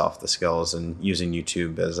teaching myself the skills and using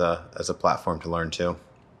YouTube as a platform to learn too.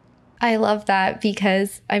 I love that,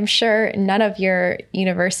 because I'm sure none of your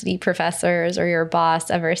university professors or your boss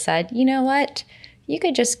ever said, you know what? You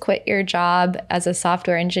could just quit your job as a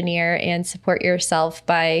software engineer and support yourself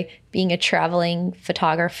by being a traveling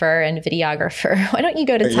photographer and videographer. Why don't you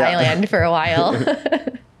go to Thailand for a while?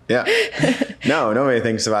 Yeah. No, nobody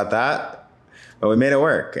thinks about that. But we made it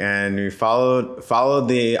work, and we followed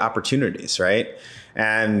the opportunities, right?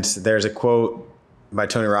 And there's a quote by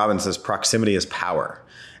Tony Robbins that says, proximity is power.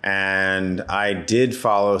 And I did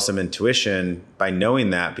follow some intuition by knowing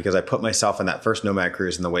that, because I put myself in that first Nomad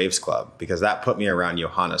Cruise in the Waves Club, because that put me around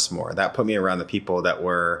Johannes more. That put me around the people that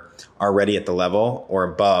were already at the level or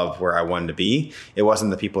above where I wanted to be. It wasn't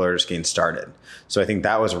the people that are just getting started. So I think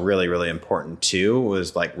that was really, really important too,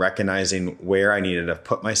 was like recognizing where I needed to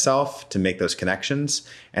put myself to make those connections.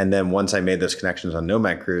 And then once I made those connections on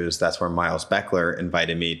Nomad Cruise, that's where Miles Beckler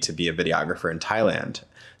invited me to be a videographer in Thailand.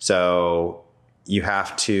 So you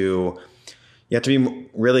have to be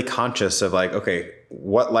really conscious of like, okay,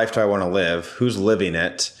 what life do I want to live? Who's living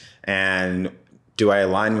it? And do I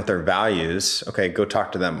align with their values? Okay, go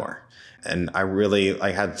talk to them more. And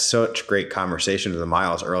I had such great conversations with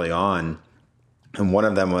Miles early on. And one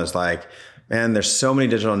of them was like, man, there's so many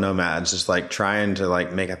digital nomads just like trying to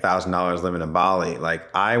like make $1,000 living in Bali. Like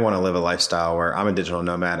I want to live a lifestyle where I'm a digital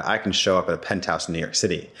nomad. I can show up at a penthouse in New York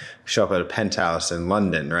City, show up at a penthouse in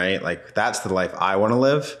London, right? Like that's the life I want to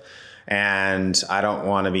live. And I don't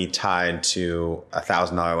want to be tied to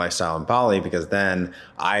 $1,000 lifestyle in Bali, because then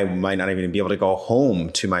I might not even be able to go home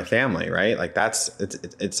to my family, right? Like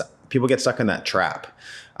it's people get stuck in that trap.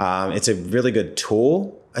 It's a really good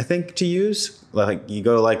tool, I think, to use. Like you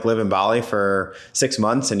go to like live in Bali for 6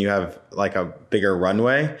 months and you have like a bigger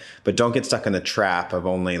runway, but don't get stuck in the trap of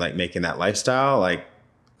only like making that lifestyle. Like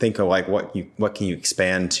think of like what can you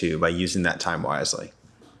expand to by using that time wisely.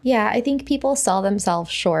 Yeah, I think people sell themselves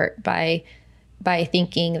short by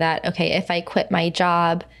thinking that, okay, if I quit my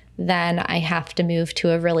job, then I have to move to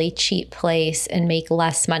a really cheap place and make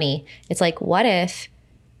less money. It's like, what if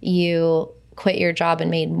you quit your job and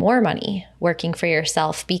made more money working for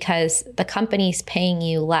yourself, because the company's paying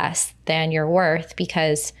you less than you're worth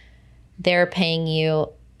because they're paying you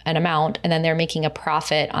an amount and then they're making a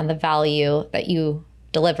profit on the value that you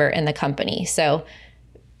deliver in the company. So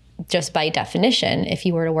just by definition, if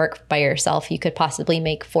you were to work by yourself, you could possibly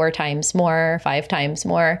make 4 times more, 5 times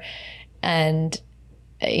more. And,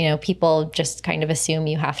 you know, people just kind of assume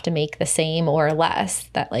you have to make the same or less,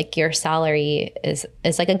 that like your salary is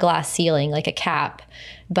like a glass ceiling, like a cap.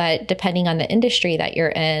 But depending on the industry that you're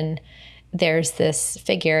in, there's this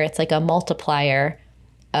figure, it's like a multiplier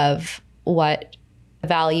of what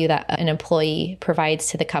value that an employee provides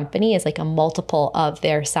to the company is like a multiple of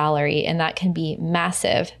their salary. And that can be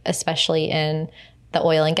massive, especially in the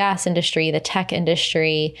oil and gas industry, the tech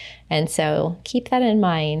industry. And so keep that in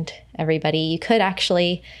mind, everybody. You could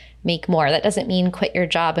actually make more. That doesn't mean quit your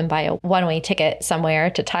job and buy a one-way ticket somewhere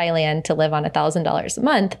to Thailand to live on $1,000 a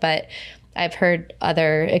month. But I've heard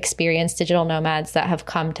other experienced digital nomads that have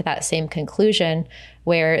come to that same conclusion,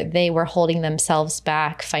 where they were holding themselves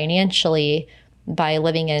back financially by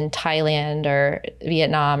living in Thailand or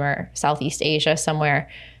Vietnam or Southeast Asia somewhere.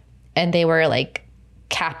 And they were like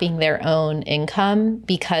capping their own income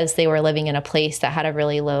because they were living in a place that had a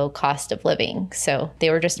really low cost of living. So they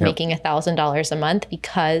were just making $1,000 a month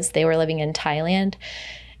because they were living in Thailand.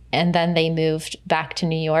 And then they moved back to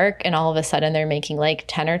New York, and all of a sudden they're making like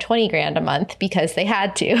 10 or 20 grand a month because they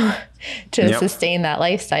had to sustain that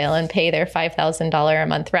lifestyle and pay their $5,000 a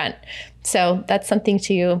month rent. So that's something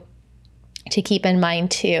to keep in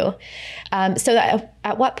mind too. So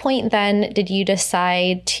at what point then did you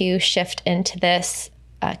decide to shift into this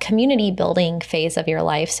community building phase of your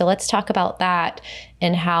life? So let's talk about that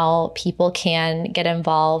and how people can get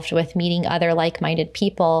involved with meeting other like-minded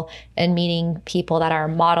people and meeting people that are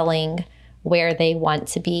modeling where they want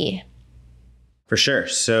to be. For sure.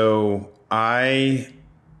 So I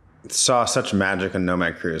saw such magic in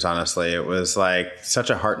Nomad Cruise, honestly. It was like such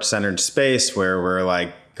a heart-centered space where we're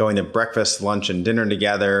like going to breakfast, lunch, and dinner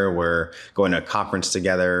together. We're going to a conference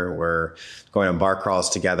together. We're going on bar crawls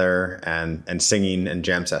together and singing and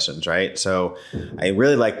jam sessions, right? So I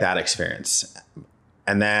really liked that experience.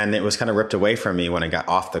 And then it was kind of ripped away from me when I got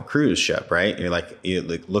off the cruise ship, right? You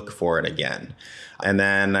look for it again. And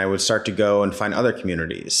then I would start to go and find other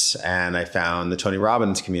communities. And I found the Tony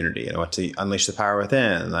Robbins community, and I went to Unleash the Power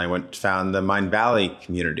Within. And I found the Mind Valley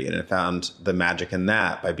community, and I found the magic in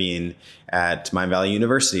that by being at Mind Valley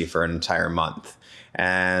University for an entire month.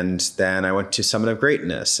 And then I went to Summit of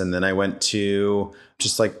Greatness. And then I went to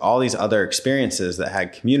just like all these other experiences that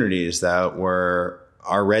had communities that were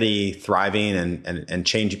already thriving and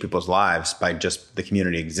changing people's lives by just the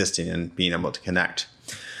community existing and being able to connect.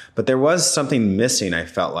 But there was something missing, I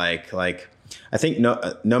felt like I think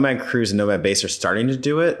Nomad Cruise and Nomad Base are starting to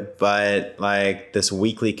do it, but like this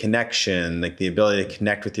weekly connection, like the ability to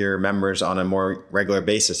connect with your members on a more regular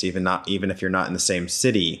basis, even if you're not in the same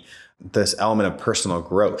city, this element of personal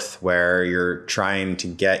growth where you're trying to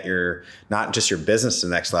get not just your business to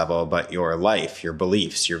the next level, but your life, your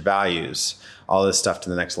beliefs, your values, all this stuff to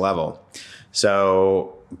the next level.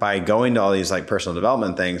 So by going to all these like personal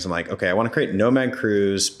development things, I'm like, okay, I want to create Nomad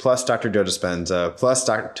Cruise plus Dr. Joe Dispenza plus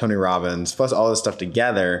Dr. Tony Robbins plus all this stuff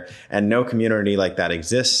together, and no community like that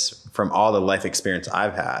exists from all the life experience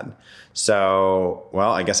I've had. So,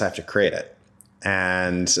 well, I guess I have to create it.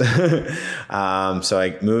 And so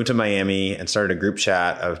I moved to Miami and started a group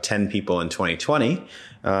chat of 10 people in 2020.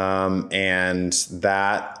 And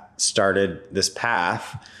that started this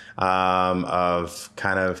path of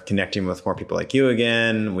kind of connecting with more people like you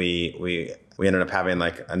again. We ended up having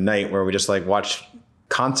like a night where we just like watched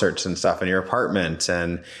concerts and stuff in your apartment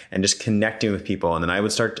and just connecting with people. And then I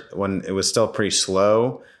would start, when it was still pretty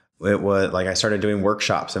slow, it was like I started doing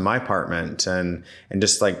workshops in my apartment and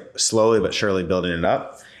just like slowly but surely building it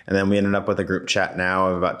up. And then we ended up with a group chat now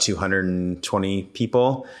of about 220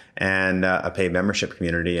 people and a paid membership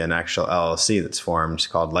community, an actual LLC that's formed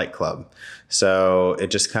called Light Club. So it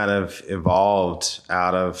just kind of evolved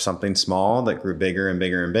out of something small that grew bigger and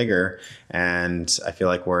bigger and bigger. And I feel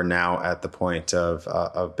like we're now at the point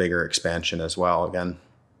of bigger expansion as well again.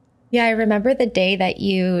 Yeah, I remember the day that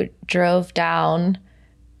you drove down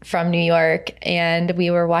from New York and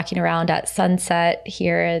we were walking around at sunset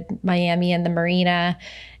here in Miami in the marina.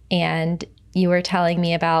 And you were telling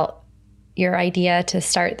me about your idea to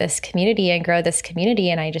start this community and grow this community.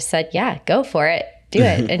 And I just said, yeah, go for it. Do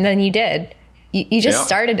it. And then you did. You just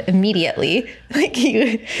started immediately. Like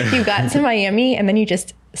you got to Miami and then you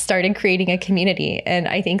just started creating a community. And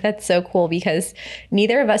I think that's so cool because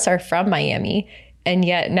neither of us are from Miami. And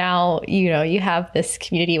yet now, you have this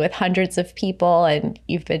community with hundreds of people and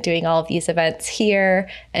you've been doing all of these events here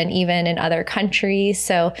and even in other countries.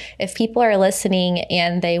 So if people are listening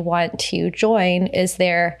and they want to join, is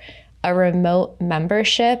there a remote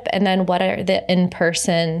membership? And then what are the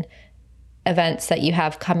in-person events that you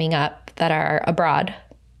have coming up that are abroad?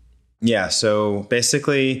 Yeah. So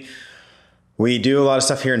basically, we do a lot of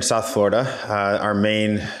stuff here in South Florida. Our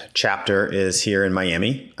main chapter is here in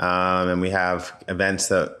Miami. And we have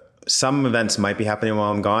some events might be happening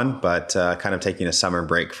while I'm gone, but kind of taking a summer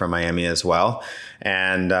break from Miami as well.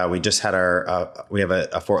 And we just had we have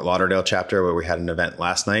a Fort Lauderdale chapter where we had an event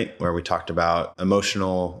last night where we talked about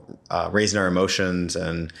raising our emotions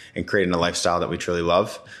and creating a lifestyle that we truly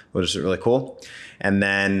love, which is really cool. And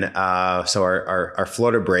then, so our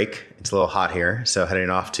Florida break, it's a little hot here. So heading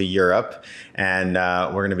off to Europe and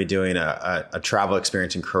we're going to be doing a travel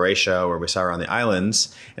experience in Croatia where we saw around the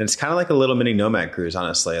islands. And it's kind of like a little mini nomad cruise,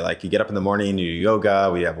 honestly. Like you get up in the morning, you do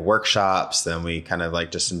yoga, we have workshops, then we kind of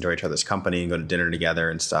like just enjoy each other's company and go to dinner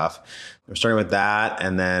together and stuff. We're starting with that.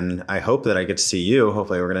 And then I hope that I get to see you.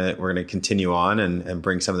 Hopefully we're going to continue on and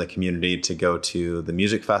bring some of the community to go to the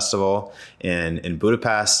music festival in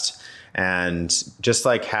Budapest. And just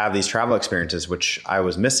like have these travel experiences, which I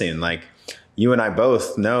was missing. Like you and I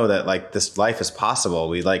both know that like this life is possible.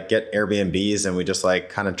 We like get Airbnbs and we just like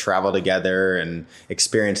kind of travel together and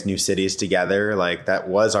experience new cities together. Like that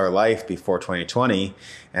was our life before 2020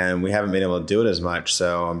 and we haven't been able to do it as much.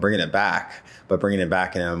 So I'm bringing it back, but bringing it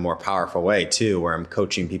back in a more powerful way too, where I'm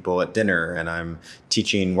coaching people at dinner and I'm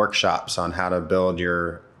teaching workshops on how to build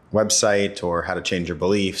your website or how to change your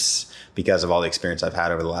beliefs because of all the experience I've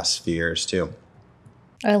had over the last few years too.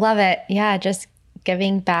 I love it. Yeah, just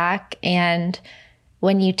giving back. And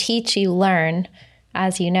when you teach, you learn,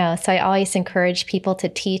 as you know. So I always encourage people to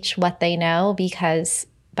teach what they know because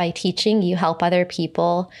by teaching, you help other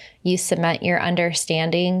people, you cement your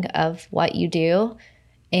understanding of what you do,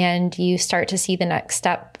 and you start to see the next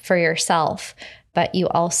step for yourself. But you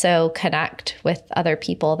also connect with other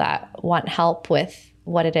people that want help with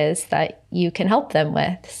what it is that you can help them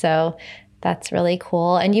with. So that's really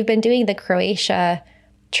cool. And you've been doing the Croatia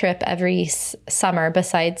trip every summer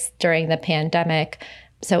besides during the pandemic.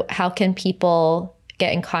 So how can people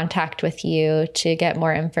get in contact with you to get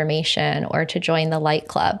more information or to join the Light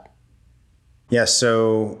Club? Yeah,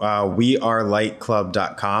 so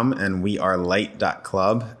wearelightclub.com and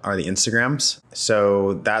wearelight.club are the Instagrams.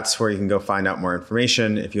 So that's where you can go find out more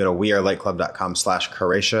information. If you go to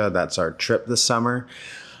wearelightclub.com/Croatia, that's our trip this summer.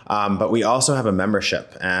 But we also have a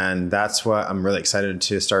membership, and that's what I'm really excited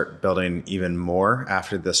to start building even more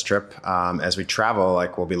after this trip. As we travel,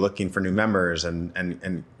 like we'll be looking for new members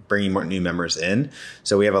and bringing more new members in.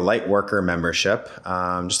 So we have a Light Worker membership,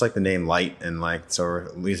 just like the name Light, and like so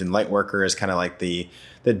we're using Light Worker as kind of like the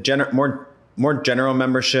more general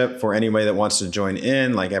membership for anybody that wants to join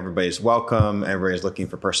in. Like everybody's welcome, everybody's looking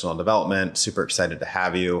for personal development. Super excited to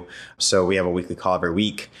have you. So we have a weekly call every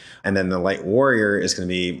week, and then the Light Warrior is going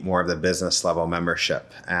to be more of the business level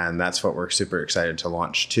membership, and that's what we're super excited to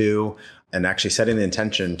launch too. And actually setting the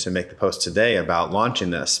intention to make the post today about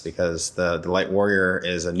launching this because the Light Warrior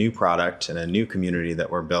is a new product and a new community that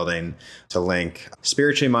we're building to link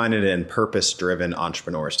spiritually minded and purpose-driven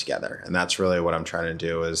entrepreneurs together. And that's really what I'm trying to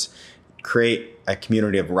do is create a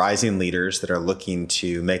community of rising leaders that are looking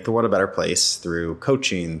to make the world a better place through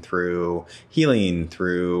coaching, through healing,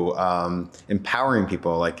 through empowering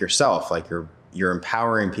people like yourself, like you're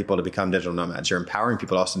empowering people to become digital nomads. You're empowering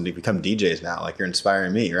people also to become DJs now, like you're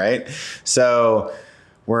inspiring me, right? So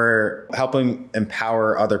we're helping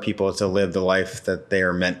empower other people to live the life that they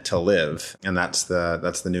are meant to live. And that's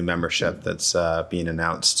the new membership that's being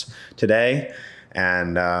announced today.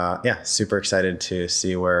 And super excited to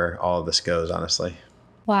see where all of this goes, honestly.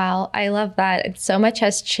 Wow, I love that. So much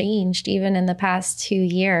has changed even in the past 2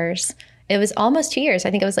 years. It was almost 2 years.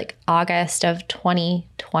 I think it was like August of 2020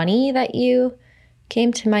 2020 that you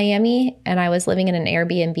came to Miami, and I was living in an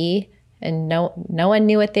Airbnb, and no one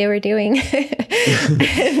knew what they were doing.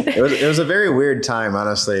 It was a very weird time,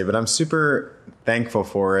 honestly, but I'm super thankful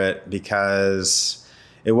for it because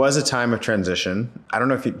it was a time of transition. I don't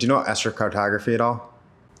know do you know astrocartography at all?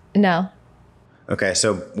 No. Okay,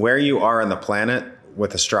 so where you are on the planet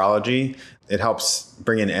with astrology, it helps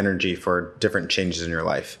bring in energy for different changes in your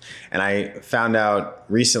life. And I found out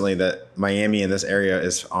recently that Miami in this area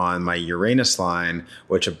is on my Uranus line,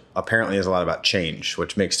 which apparently is a lot about change,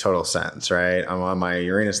 which makes total sense, right? I'm on my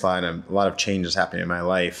Uranus line and a lot of change is happening in my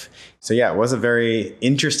life. So yeah, it was a very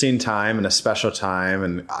interesting time and a special time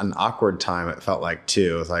and an awkward time, it felt like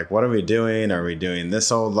too. It was like, what are we doing? Are we doing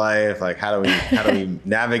this old life? Like, how do we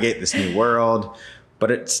navigate this new world? But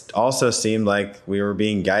it also seemed like we were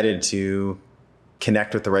being guided to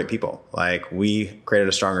connect with the right people. Like, we created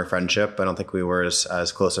a stronger friendship. I don't think we were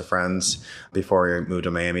as close of friends before we moved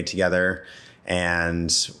to Miami together.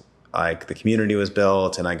 And like, the community was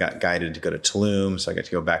built and I got guided to go to Tulum. So I get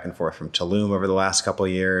to go back and forth from Tulum over the last couple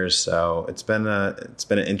of years. So it's been an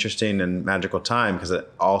interesting and magical time because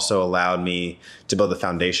it also allowed me to build the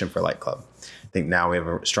foundation for Light Club. I think now we have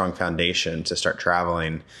a strong foundation to start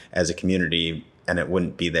traveling as a community, and it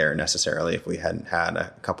wouldn't be there necessarily if we hadn't had a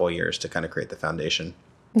couple of years to kind of create the foundation.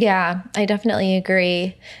 Yeah, I definitely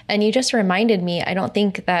agree. And you just reminded me, I don't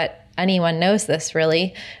think that anyone knows this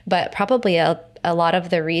really, but probably a lot of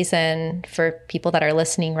the reason for people that are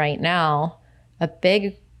listening right now, a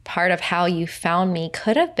big part of how you found me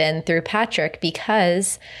could have been through Patrick,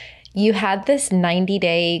 because you had this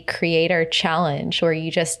 90-day creator challenge where you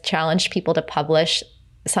just challenged people to publish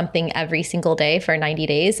something every single day for 90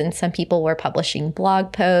 days. And some people were publishing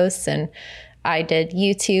blog posts, and I did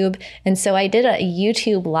YouTube. And so I did a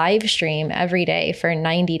YouTube live stream every day for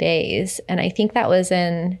 90 days. And I think that was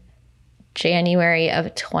in January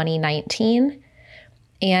of 2019.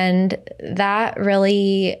 And that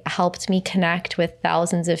really helped me connect with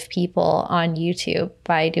thousands of people on YouTube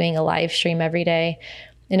by doing a live stream every day.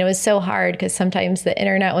 And it was so hard because sometimes the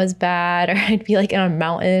internet was bad, or I'd be like in a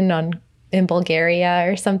mountain in Bulgaria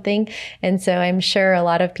or something. And so I'm sure a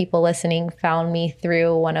lot of people listening found me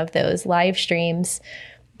through one of those live streams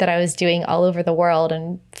that I was doing all over the world,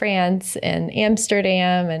 in France and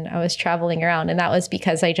Amsterdam, and I was traveling around. And that was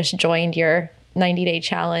because I just joined your 90-day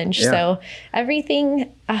challenge. Yeah. So everything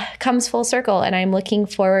comes full circle, and I'm looking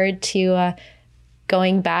forward to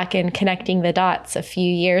going back and connecting the dots a few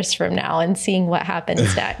years from now and seeing what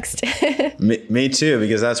happens next. Me too,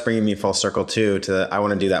 because that's bringing me full circle too. I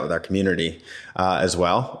want to do that with our community as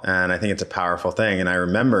well. And I think it's a powerful thing. And I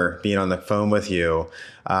remember being on the phone with you.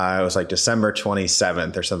 It was like December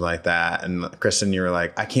 27th or something like that. And Kristen, you were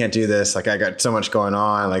like, I can't do this. Like, I got so much going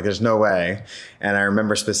on. Like, there's no way. And I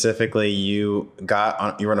remember specifically you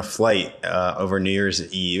were on a flight over New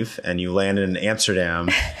Year's Eve, and you landed in Amsterdam,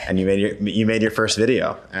 and you made your first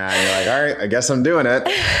video. And you're like, all right, I guess I'm doing it.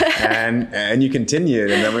 And you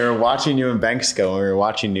continued. And then we were watching you in Banksco, and we were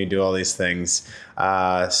watching you do all these things.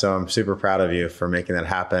 So I'm super proud of you for making that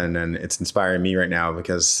happen. And it's inspiring me right now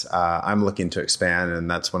because I'm looking to expand. And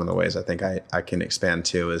that's one of the ways I think I can expand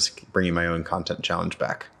too, is bringing my own content challenge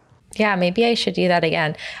back. Yeah, maybe I should do that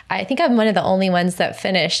again. I think I'm one of the only ones that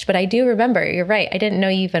finished, but I do remember, you're right. I didn't know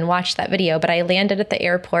you even watched that video, but I landed at the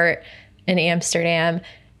airport in Amsterdam.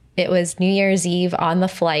 It was New Year's Eve on the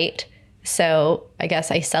flight. So I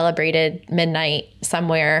guess I celebrated midnight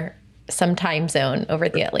somewhere, some time zone over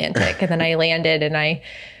the Atlantic. And then I landed and I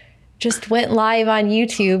just went live on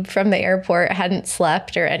YouTube from the airport, hadn't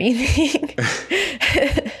slept or anything.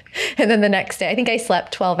 And then the next day, I think I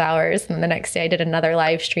slept 12 hours. And the next day I did another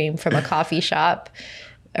live stream from a coffee shop,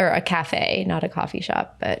 or a cafe, not a coffee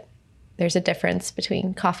shop, but there's a difference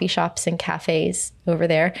between coffee shops and cafes over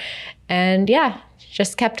there. And yeah,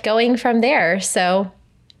 just kept going from there. So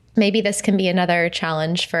maybe this can be another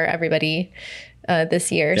challenge for everybody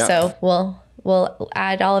this year. Yeah. So we'll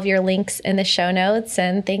add all of your links in the show notes.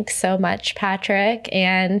 And thanks so much, Patrick.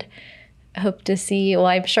 And hope to see you. Well,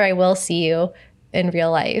 I'm sure I will see you in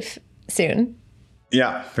real life soon.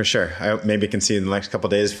 Yeah, for sure. I maybe can see you in the next couple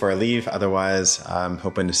of days before I leave. Otherwise, I'm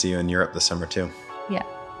hoping to see you in Europe this summer too. Yeah.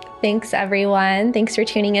 Thanks, everyone. Thanks for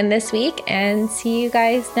tuning in this week, and see you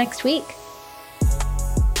guys next week.